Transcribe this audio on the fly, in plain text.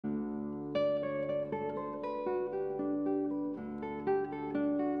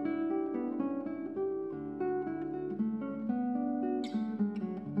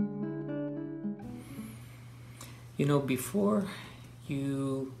You know, before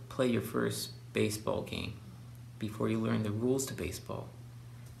you play your first baseball game, before you learn the rules to baseball,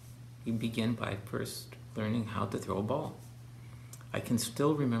 you begin by first learning how to throw a ball. I can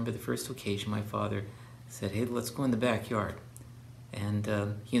still remember the first occasion my father said, "Hey, let's go in the backyard." And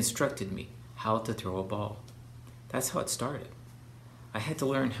he instructed me how to throw a ball. That's how it started. I had to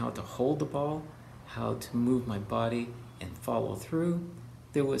learn how to hold the ball, how to move my body and follow through.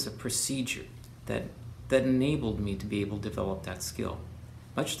 There was a procedure that enabled me to be able to develop that skill.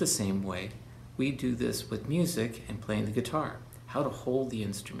 Much the same way, we do this with music and playing the guitar. How to hold the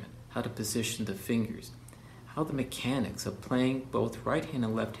instrument, how to position the fingers, how the mechanics of playing both right hand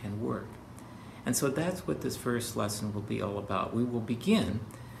and left hand work. And so that's what this first lesson will be all about. We will begin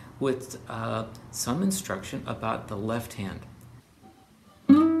with some instruction about the left hand.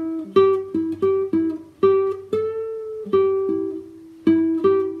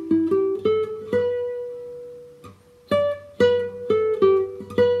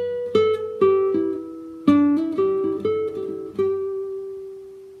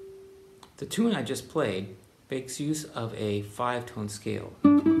 The tune I just played makes use of a 5-tone scale,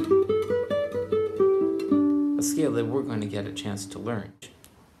 a scale that we're going to get a chance to learn.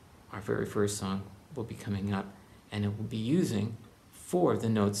 Our very first song will be coming up, and it will be using 4 of the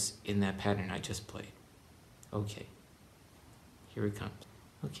notes in that pattern I just played. Okay, here it comes.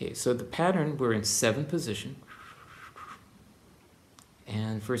 Okay, so the pattern, we're in 7th position,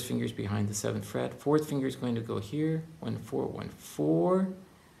 and first finger is behind the 7th fret. 4th finger is going to go here, 1, 4, 1, 4.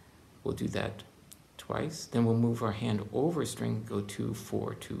 We'll do that twice. Then we'll move our hand over a string, go 2,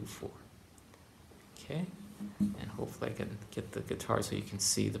 4, 2, 4. Okay, and hopefully I can get the guitar so you can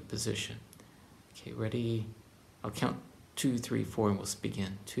see the position. Okay, ready? I'll count 2, 3, 4, and we'll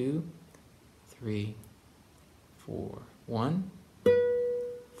begin. 2, 3, 4. 1,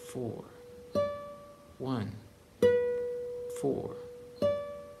 4, 1, 4.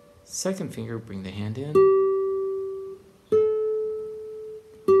 Second finger, bring the hand in.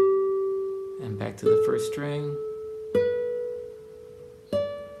 And back to the first string.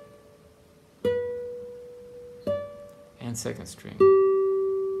 And second string.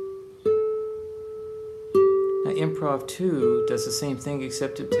 Now Impromptu does the same thing,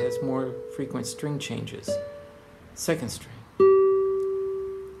 except it has more frequent string changes. Second string.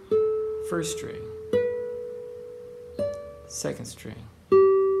 First string. Second string.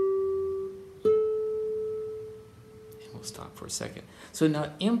 And we'll stop for a second. So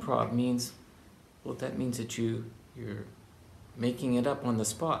now improv means, well, that means that you're making it up on the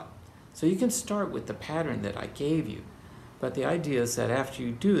spot. So you can start with the pattern that I gave you, but the idea is that after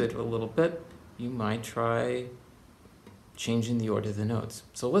you do it a little bit, you might try changing the order of the notes.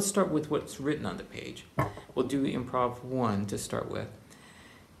 So let's start with what's written on the page. We'll do improv 1 to start with,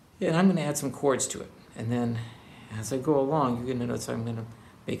 and I'm going to add some chords to it. And then as I go along, you're going to notice I'm going to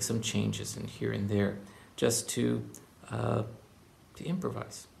make some changes in here and there just to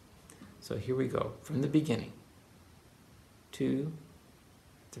improvise. So here we go, from the beginning. 2,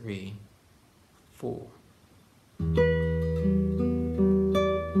 3, 4.